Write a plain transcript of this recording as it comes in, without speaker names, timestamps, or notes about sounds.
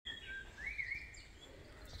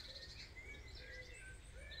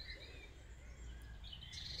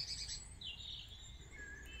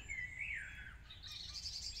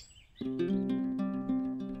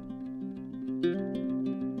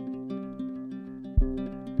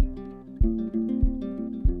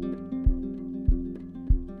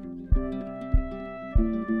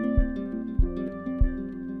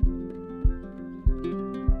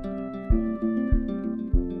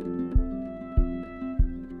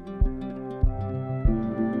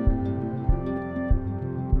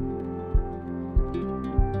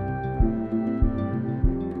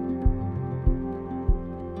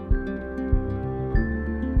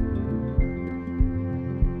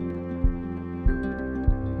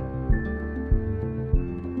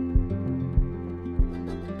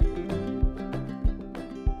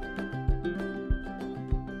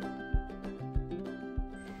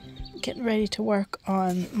getting ready to work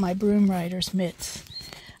on my broom rider's mitts,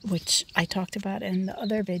 which I talked about in the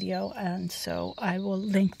other video, and so I will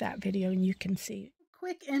link that video and you can see.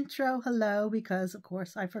 Quick intro, hello, because of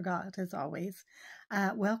course I forgot as always.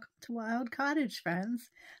 Welcome to Wild Cottage, friends.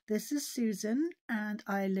 This is Susan and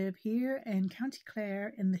I live here in County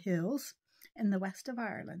Clare in the hills in the west of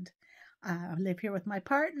Ireland. I live here with my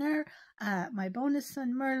partner, my bonus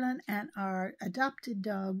son Merlin, and our adopted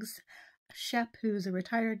dogs, Shep, who's a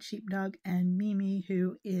retired sheepdog, and Mimi,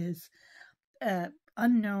 who is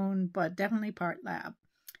unknown but definitely part lab.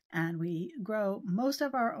 And we grow most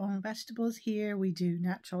of our own vegetables here. We do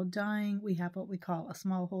natural dyeing. We have what we call a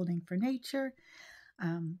small holding for nature.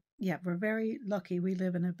 Yeah, we're very lucky. We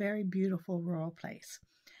live in a very beautiful rural place.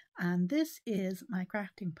 And this is my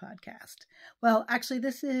crafting podcast. Well, actually,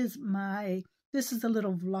 this is a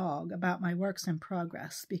little vlog about my works in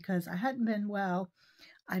progress because I hadn't been well.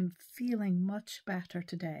 I'm feeling much better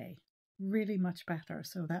today, really much better.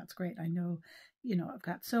 So that's great. I know, I've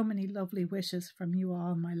got so many lovely wishes from you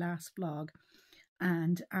all in my last vlog.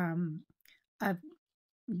 And I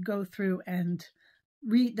go through and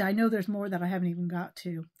read. I know there's more that I haven't even got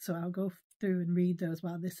to. So I'll go through and read those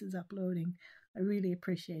while this is uploading. I really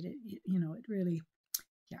appreciate it. It really,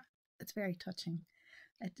 yeah, it's very touching.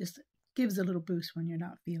 It just gives a little boost when you're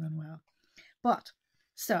not feeling well. But,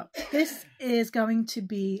 so this is going to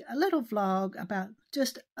be a little vlog about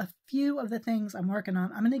just a few of the things I'm working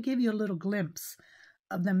on. I'm going to give you a little glimpse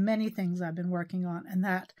of the many things I've been working on, and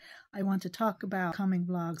that I want to talk about coming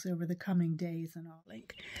vlogs over the coming days and all.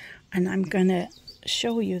 And I'm going to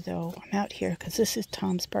show you, though, I'm out here because this is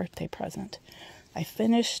Tom's birthday present. I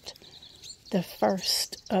finished the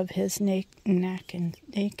first of his I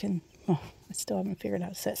still haven't figured out how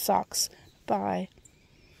to set socks by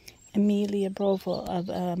Amelia Broville of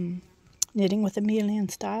Knitting with Amelia in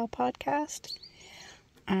Style podcast.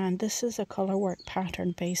 And this is a colorwork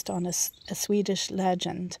pattern based on a Swedish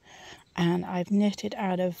legend. And I've knitted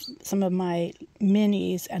out of some of my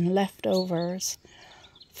minis and leftovers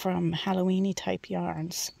from Halloweeny type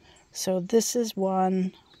yarns. So this is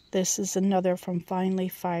one, this is another from Fine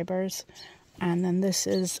Leaf Fibers. And then this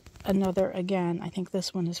is another, again, I think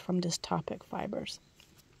this one is from Dystopic Fibers.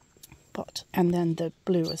 And then the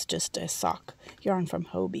blue is just a sock yarn from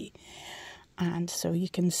Hobie. And so you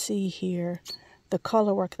can see here the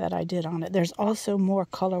color work that I did on it. There's also more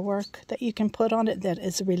color work that you can put on it that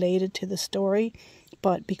is related to the story.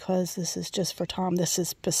 But because this is just for Tom, this is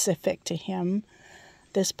specific to him,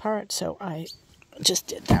 this part. So I just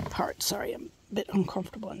did that part. Sorry, I'm a bit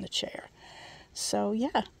uncomfortable in the chair. So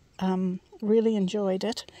yeah. Really enjoyed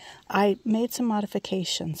it. I made some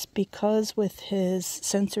modifications because with his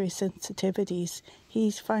sensory sensitivities, he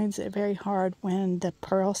finds it very hard when the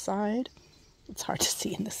purl side, it's hard to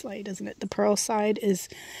see in this light, isn't it? The purl side is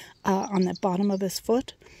on the bottom of his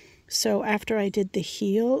foot. So after I did the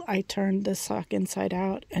heel, I turned the sock inside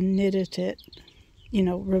out and knitted it,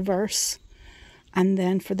 reverse. And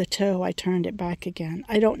then for the toe, I turned it back again.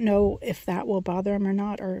 I don't know if that will bother him or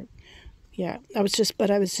not, or yeah, I was just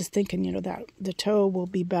thinking, that the toe will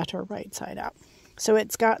be better right side out. So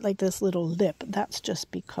it's got like this little lip. That's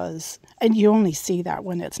just because, and you only see that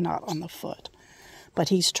when it's not on the foot. But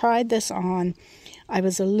he's tried this on. I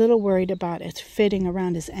was a little worried about it fitting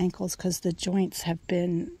around his ankles because the joints have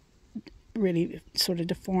been really sort of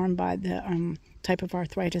deformed by the type of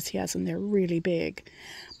arthritis he has, and they're really big.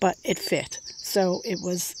 But it fit. So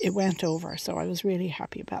it went over. So I was really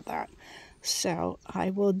happy about that. So I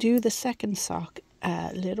will do the second sock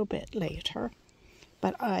a little bit later,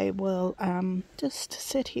 but I will just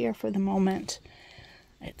sit here for the moment.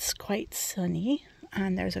 It's quite sunny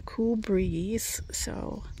and there's a cool breeze,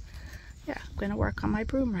 so yeah, I'm going to work on my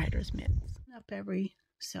broom rider's mitts. Up every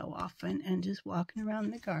so often and just walking around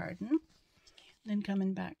the garden, then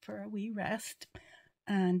coming back for a wee rest.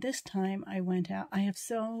 And this time I went out. I have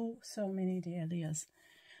so many dahlias,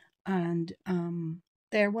 and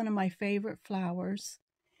they're one of my favorite flowers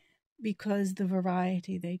because the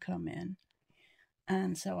variety they come in.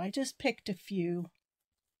 And so I just picked a few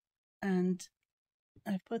and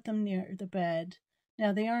I put them near the bed.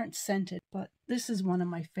 Now they aren't scented, but this is one of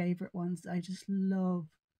my favorite ones. I just love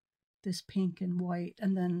this pink and white.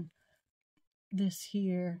 And then this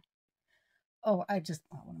here. Oh, what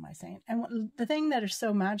am I saying? And the thing that is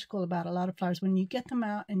so magical about a lot of flowers, when you get them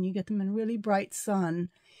out and you get them in really bright sun,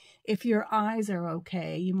 if your eyes are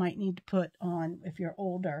okay, you might need to put on, if you're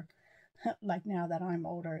older, like now that I'm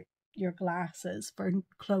older, your glasses for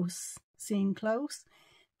seeing close.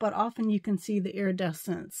 But often you can see the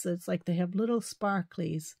iridescence. It's like they have little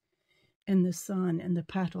sparklies in the sun and the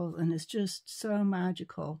petals, and it's just so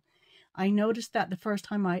magical. I noticed that the first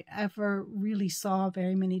time I ever really saw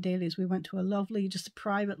very many dahlias, we went to a lovely, just a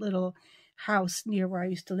private little house near where I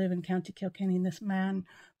used to live in County Kilkenny, and this man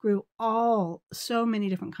grew so many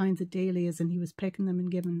different kinds of dahlias, and he was picking them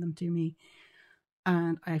and giving them to me.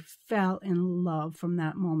 And I fell in love from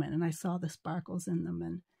that moment, and I saw the sparkles in them,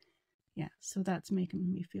 and yeah, so that's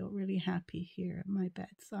making me feel really happy here at my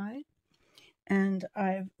bedside. And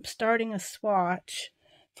I'm starting a swatch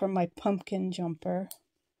for my pumpkin jumper.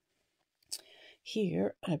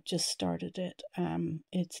 Here, I've just started it.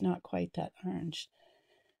 It's not quite that orange,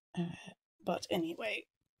 but anyway,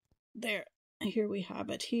 here we have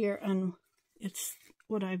it here, and it's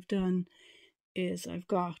what I've done is I've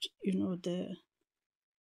got, you know, the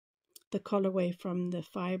colorway from the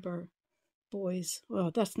Fiber Boys.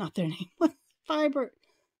 Well, that's not their name. Fiber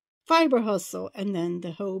Hustle, and then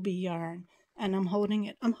the Hobie yarn. And I'm holding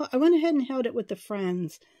it. I went ahead and held it with the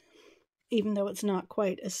Friends, even though it's not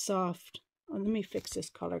quite as soft. Oh, let me fix this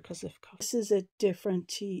color because this is a different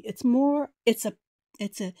tea. It's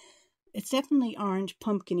definitely orange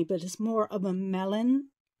pumpkiny, but it's more of a melon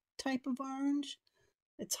type of orange.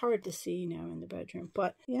 It's hard to see now in the bedroom,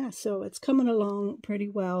 but yeah, so it's coming along pretty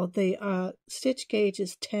well. The stitch gauge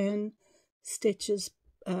is 10 stitches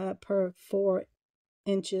per 4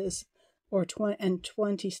 inches, or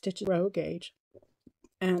 20 stitches row gauge.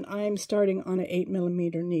 And I'm starting on an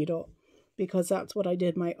 8mm needle because that's what I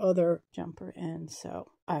did my other jumper in. So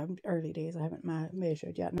early days, I haven't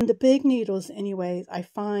measured yet. And the big needles, anyways, I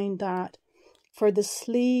find that for the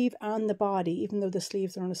sleeve and the body, even though the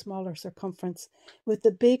sleeves are on a smaller circumference, with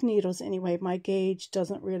the big needles anyway, my gauge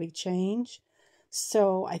doesn't really change.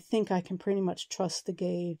 So I think I can pretty much trust the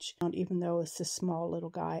gauge, even though it's a small little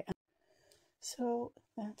guy. So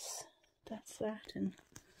that's that, and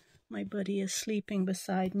my buddy is sleeping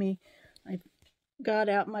beside me. I got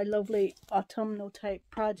out my lovely autumnal type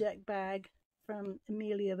project bag from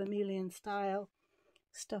Amelia of Amelia Style,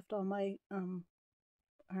 stuffed all my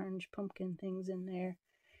orange pumpkin things in there.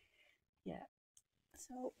 Yeah,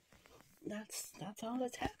 so that's all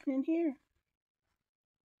that's happening here.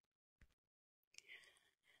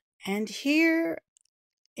 And here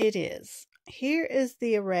it is. Here is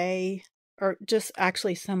the array, or just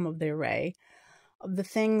actually some of the array of the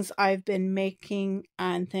things I've been making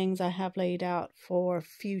and things I have laid out for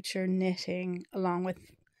future knitting, along with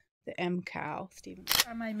the MKAL. Stephen, these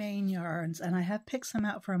are my main yarns, and I have picked some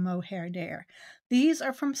out for a mohair there. These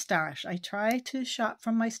are from stash. I try to shop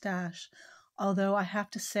from my stash, although I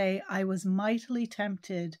have to say I was mightily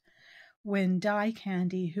tempted when Dye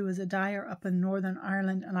Candy, who is a dyer up in Northern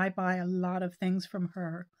Ireland, and I buy a lot of things from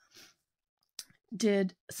her,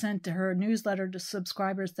 did send to her newsletter to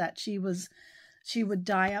subscribers that she would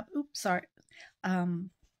dye up,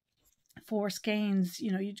 for skeins.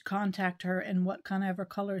 You know, you'd contact her and what kind of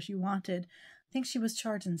colors you wanted. I think she was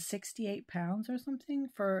charging £68 or something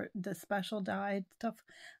for the special dyed stuff,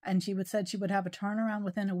 and she said she would have a turnaround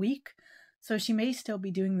within a week. So she may still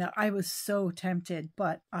be doing that. I was so tempted,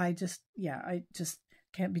 but I just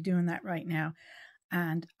can't be doing that right now.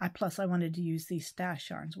 And plus I wanted to use these stash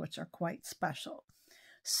yarns, which are quite special.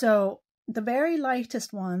 So the very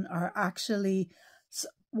lightest one are actually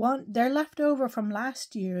they're left over from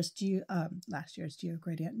last year's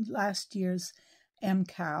Geogradient, last year's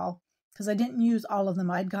MKAL, because I didn't use all of them.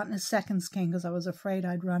 I'd gotten a second skein because I was afraid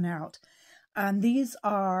I'd run out. And these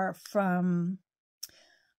are from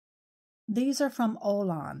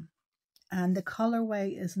Olan, and the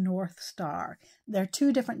colorway is North Star. They're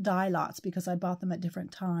two different dye lots because I bought them at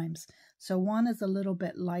different times. So one is a little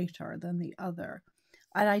bit lighter than the other.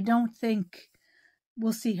 And I don't think,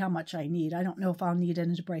 we'll see how much I need. I don't know if I'll need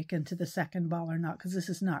it to break into the second ball or not, because this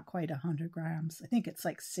is not quite 100 grams. I think it's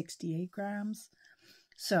like 68 grams.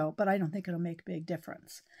 So, but I don't think it'll make a big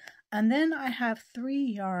difference. And then I have 3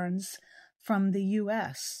 yarns from the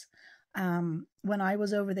US. When I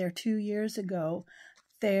was over there 2 years ago,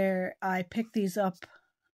 I picked these up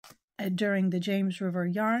during the James River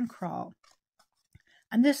yarn crawl.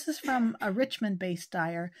 And this is from a Richmond-based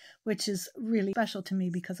dyer, which is really special to me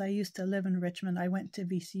because I used to live in Richmond. I went to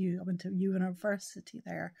VCU, I went to university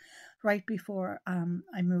there right before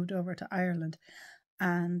I moved over to Ireland.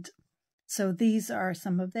 And so these are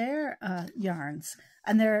some of their yarns,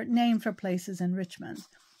 and they're named for places in Richmond.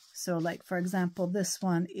 So like, for example, this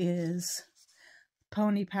one is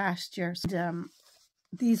Pony Pasture.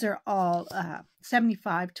 These are all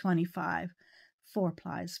 75-25, 4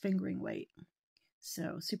 plies, fingering weight.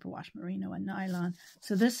 So superwash merino and nylon.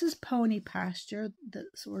 So this is Pony Pasture, the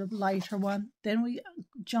sort of lighter one. Then we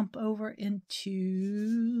jump over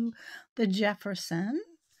into the Jefferson.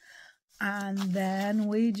 And then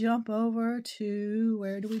we jump over to,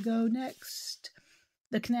 where do we go next?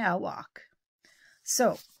 The canal walk.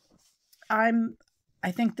 So I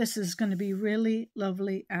think this is going to be really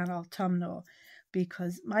lovely and autumnal,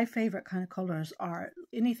 because my favorite kind of colors are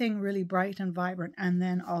anything really bright and vibrant, and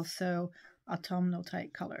then also autumnal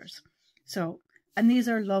type colors. So, and these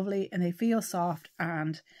are lovely and they feel soft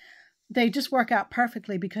and they just work out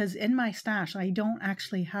perfectly, because in my stash I don't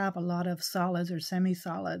actually have a lot of solids or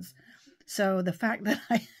semi-solids. So the fact that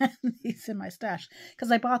I have these in my stash,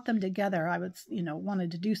 because I bought them together, I was,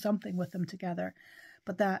 wanted to do something with them together.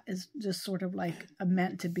 But that is just sort of like a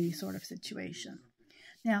meant to be sort of situation.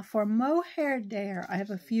 Now for mohair dare, I have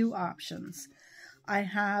a few options. I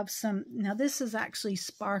have some, now this is actually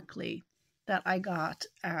sparkly that I got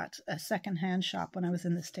at a secondhand shop when I was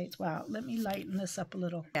in the States. Wow, let me lighten this up a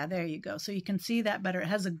little. Yeah, there you go. So you can see that better. It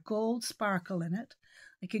has a gold sparkle in it.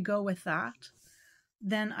 I could go with that.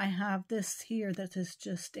 Then I have this here that is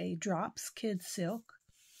just a drops kid silk.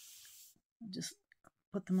 Just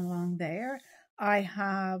put them along there. I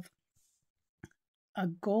have a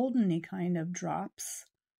goldeny kind of drops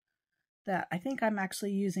that I think I'm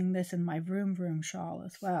actually using this in my vroom vroom shawl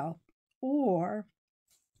as well. Or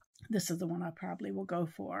this is the one I probably will go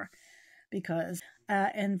for, because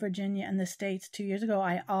in Virginia and the States 2 years ago,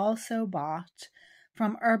 I also bought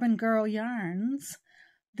from Urban Girl Yarns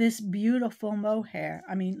this beautiful mohair.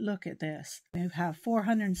 I mean, look at this. We have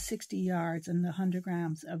 460 yards and the 100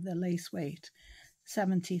 grams of the lace weight.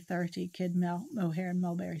 70-30 kid mohair and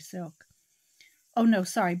mulberry silk. Oh no,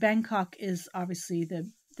 sorry. Bangkok is obviously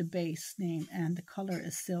the base name, and the color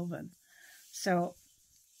is Sylvan. So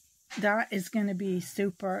that is going to be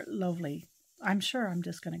super lovely. I'm sure I'm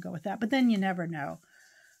just going to go with that. But then you never know.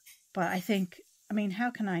 But I think, I mean, how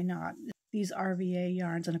can I not? These RVA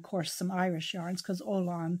yarns, and of course some Irish yarns, because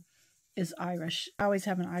Olan is Irish. I always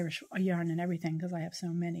have an Irish yarn and everything because I have so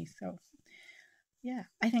many. So yeah,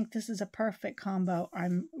 I think this is a perfect combo.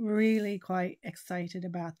 I'm really quite excited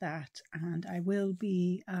about that. And I will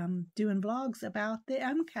be doing vlogs about the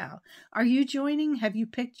MKAL. Are you joining? Have you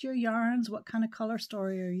picked your yarns? What kind of color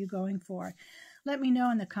story are you going for? Let me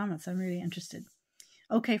know in the comments. I'm really interested.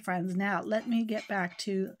 Okay, friends, now let me get back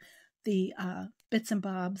to the bits and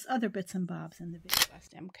bobs, other bits and bobs in the video.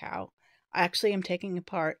 West MKAL. I actually am taking a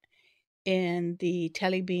part in the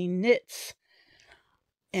Telly Bean Knits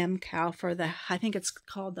MKAL for the, I think it's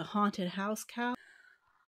called the Haunted House Cow.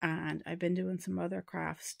 And I've been doing some other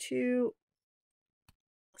crafts too.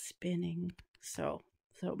 Spinning. So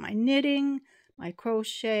my knitting, my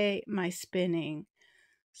crochet, my spinning.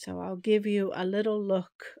 So I'll give you a little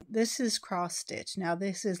look. This is cross stitch. Now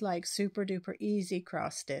this is like super duper easy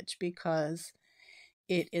cross stitch because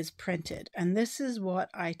it is printed. And this is what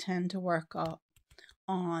I tend to work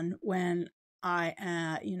on when I,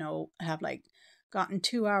 have like gotten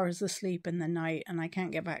 2 hours of sleep in the night and I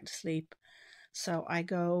can't get back to sleep. So I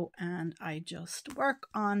go and I just work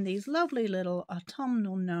on these lovely little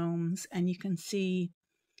autumnal gnomes. And you can see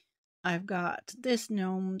I've got this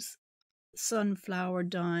gnome's sunflower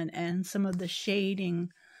done and some of the shading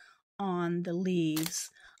on the leaves.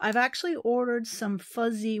 I've actually ordered some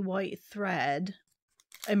fuzzy white thread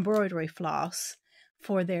embroidery floss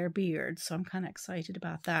for their beards, so I'm kind of excited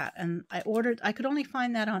about that. And I could only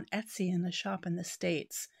find that on Etsy in the shop in the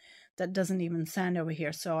States that doesn't even send over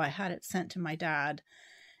here, so I had it sent to my dad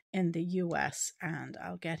in the US and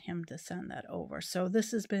I'll get him to send that over. So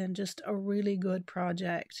this has been just a really good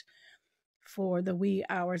project for the wee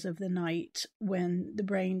hours of the night when the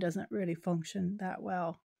brain doesn't really function that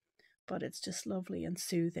well, but it's just lovely and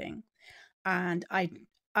soothing. And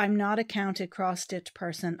I'm not a counted cross stitch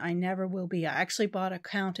person. I never will be. I actually bought a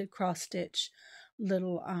counted cross stitch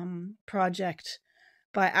little project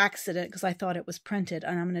by accident because I thought it was printed,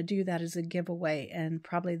 and I'm going to do that as a giveaway in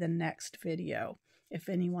probably the next video if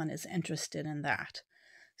anyone is interested in that.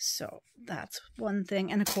 So that's one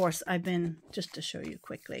thing. And of course, I've been, just to show you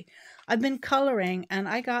quickly, I've been coloring, and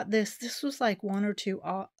I got this. This was like €1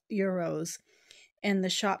 or €2 in the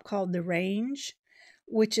shop called The Range,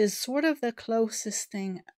 which is sort of the closest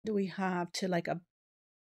thing that we have to like a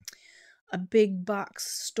big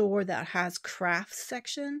box store that has crafts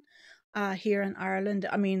section here in Ireland.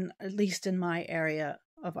 I mean, at least in my area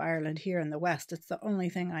of Ireland here in the West, it's the only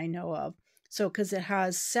thing I know of. So, because it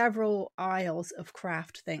has several aisles of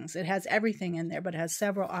craft things. It has everything in there, but it has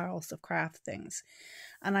several aisles of craft things.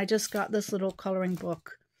 And I just got this little coloring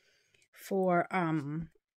book for,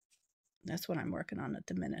 that's what I'm working on at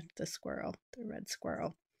the minute, the red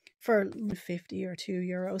squirrel, for 50 or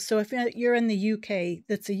 €2. So if you're in the UK,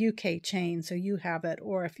 that's a UK chain, so you have it.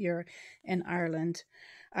 Or if you're in Ireland,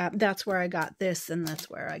 That's where I got this, and that's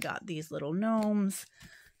where I got these little gnomes.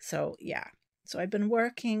 So yeah, so I've been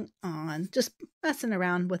working on just messing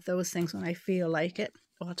around with those things when I feel like it.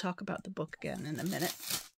 I'll talk about the book again in a minute.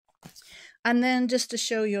 And then just to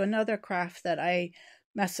show you another craft that I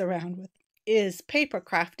mess around with is paper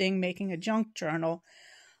crafting, making a junk journal.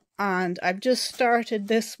 And I've just started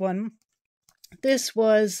this one. This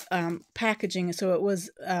was packaging, so it was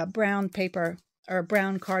brown paper or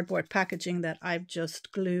brown cardboard packaging that I've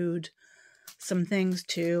just glued some things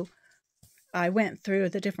to. I went through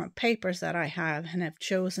the different papers that I have and have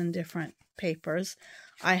chosen different papers.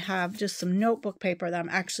 I have just some notebook paper that I'm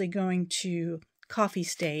actually going to coffee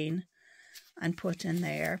stain and put in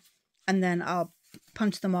there. And then I'll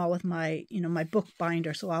punch them all with my, my book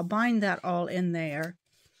binder. So I'll bind that all in there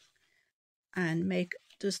and make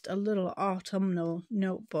just a little autumnal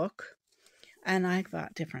notebook. And I've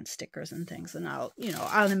got different stickers and things, and I'll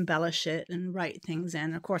embellish it and write things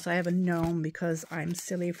in. Of course, I have a gnome because I'm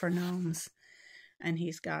silly for gnomes. And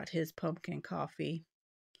he's got his pumpkin coffee.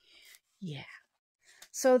 Yeah.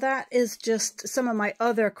 So that is just some of my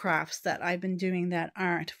other crafts that I've been doing that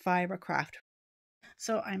aren't fiber craft.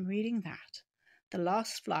 So I'm reading that. The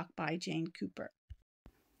Lost Flock by Jane Cooper.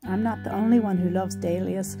 I'm not the only one who loves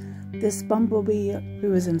dahlias. This bumblebee,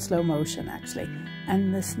 who is in slow motion actually,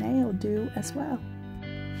 and the snail do as well.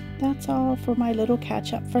 That's all for my little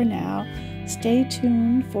catch up for now. Stay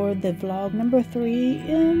tuned for the vlog number 3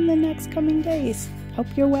 in the next coming days. Hope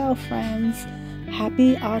you're well, friends.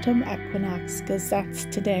 Happy autumn equinox, because that's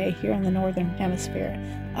today here in the northern hemisphere.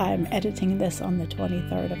 I'm editing this on the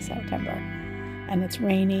 23rd of September, and it's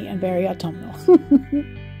rainy and very autumnal.